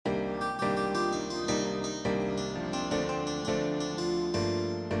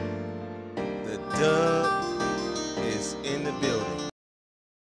Dub is in the building.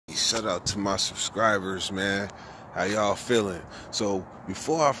 Shout out to my subscribers, man. How y'all feeling? So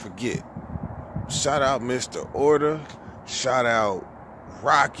before I forget, shout out Mr. Order, shout out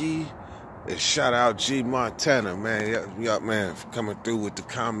Rocky, and shout out G Montana, man. Y'all, man, for coming through with the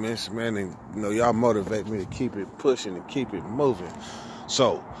comments, man, and y'all motivate me to keep it pushing and keep it moving.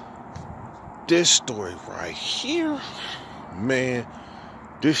 So this story right here, man,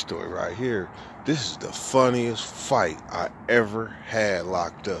 this is the funniest fight I ever had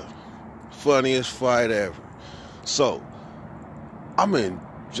locked up. Funniest fight ever. So I'm in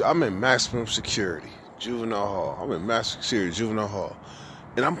maximum security, juvenile hall. I'm in maximum security, juvenile hall.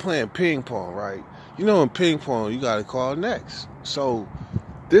 And I'm playing ping pong, right? In ping pong, you gotta call next. So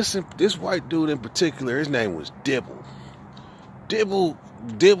this white dude in particular, his name was Dibble. Dibble,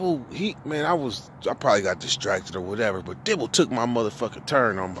 I probably got distracted or whatever, but Dibble took my motherfucking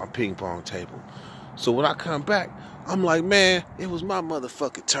turn on my ping pong table. So when I come back, I'm like, man, it was my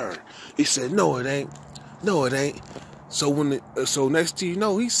motherfucking turn. He said, no, it ain't. No, it ain't. So next thing you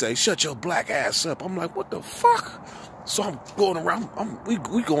know, he say, shut your black ass up. I'm like, what the fuck? So I'm going around, we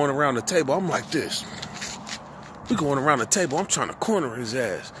going around the table. I'm like this. We going around the table. I'm trying to corner his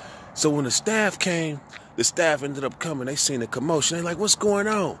ass. So when the staff came, the staff ended up coming. They seen the commotion. They like, what's going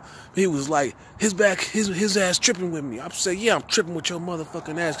on? He was like, his ass tripping with me. I said, yeah, I'm tripping with your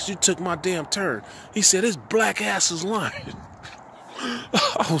motherfucking ass because you took my damn turn. He said, his black ass is lying.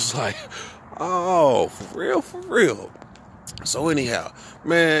 I was like, oh, for real. So anyhow,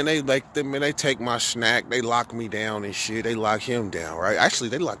 man, they take my snack, they lock me down and shit. They lock him down, right? Actually,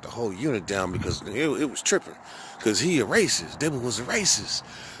 they locked the whole unit down because it was tripping. Because he a racist. Dibble was a racist.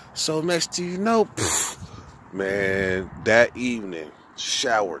 So next thing you know, man, that evening,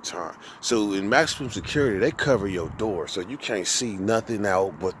 shower time. So in maximum security, they cover your door, so you can't see nothing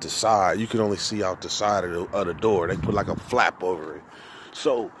out but the side. You can only see out the side of the door. They put like a flap over it.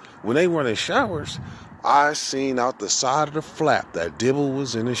 So when they run in showers, I seen out the side of the flap that Dibble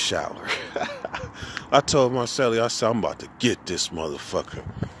was in the shower. I told my celly, I said, I'm about to get this motherfucker.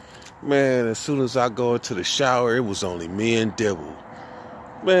 Man, as soon as I go into the shower, it was only me and Dibble.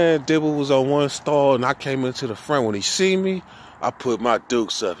 Man, Dibble was on one stall, and I came into the front. When he seen me, I put my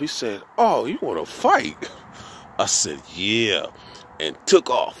dukes up. He said, oh, you want to fight? I said, yeah, and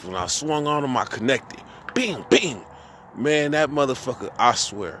took off. When I swung on him, I connected. Bing, bing. Man, that motherfucker, I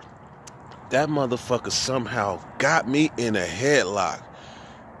swear, that motherfucker somehow got me in a headlock.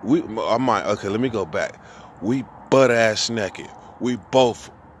 Okay, let me go back. We butt-ass naked. We both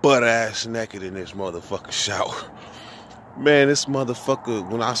butt-ass naked in this motherfucking shower. Man, this motherfucker,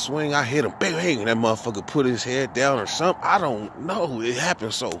 when I swing, I hit him. Bang, bang, and that motherfucker put his head down or something. I don't know. It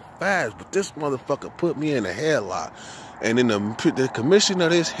happened so fast, but this motherfucker put me in a headlock. And in the commission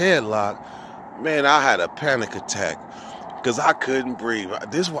of this headlock, man, I had a panic attack because I couldn't breathe.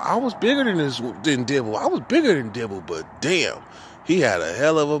 I was bigger than Dibble. I was bigger than Dibble, but damn, he had a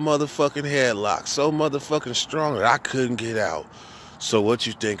hell of a motherfucking headlock. So motherfucking strong that I couldn't get out. So what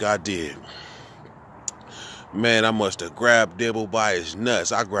you think I did? Man, I must have grabbed Dibble by his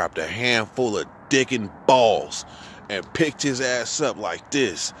nuts. I grabbed a handful of dick and balls and picked his ass up like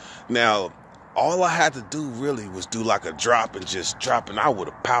this. Now, all I had to do really was do like a drop and just drop, and I would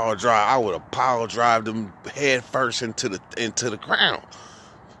have power drived him head first into the ground.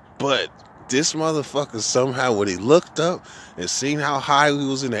 But this motherfucker somehow, when he looked up and seen how high he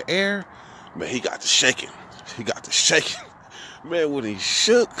was in the air, man, he got to shaking. Man, when he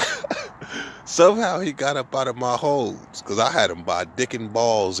shook, somehow he got up out of my holds, because I had him by dick and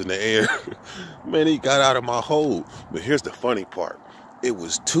balls in the air. Man, he got out of my hold. But here's the funny part. It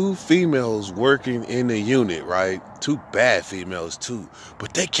was two females working in the unit, right? Two bad females, too.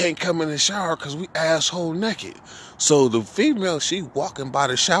 But they can't come in the shower because we asshole naked. So the female, she walking by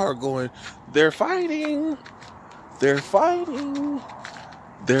the shower going, they're fighting.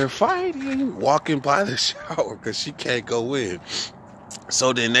 Walking by the shower because she can't go in.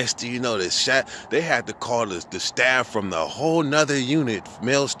 So then next thing you know, they had to call the staff from the whole nother unit,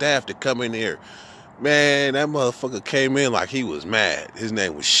 male staff, to come in there. Man, that motherfucker came in like he was mad. His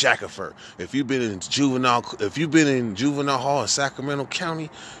name was Shackifer. If you've been in juvenile hall in Sacramento County,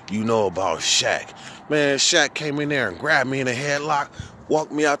 you know about Shaq. Man, Shaq came in there and grabbed me in a headlock,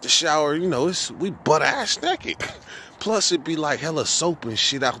 walked me out the shower. We butt ass naked. Plus, it'd be like hella soap and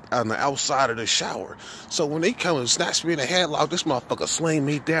shit out on the outside of the shower. So when they come and snatch me in a headlock, this motherfucker sling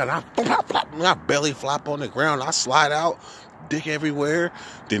me down. I belly flop on the ground. I slide out, dick everywhere.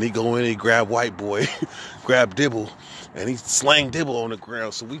 Then he go in and he grab white boy, grab Dibble, and he slang Dibble on the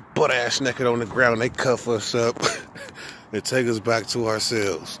ground. So we butt ass naked on the ground. They cuff us up and take us back to our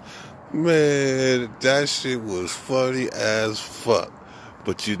cells. Man, that shit was funny as fuck.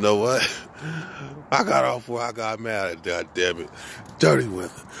 But you know what? I got off where I got mad at, God damn it. Dirty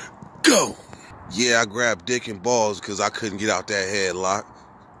weather. Go! Yeah, I grabbed dick and balls because I couldn't get out that headlock.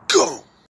 Go!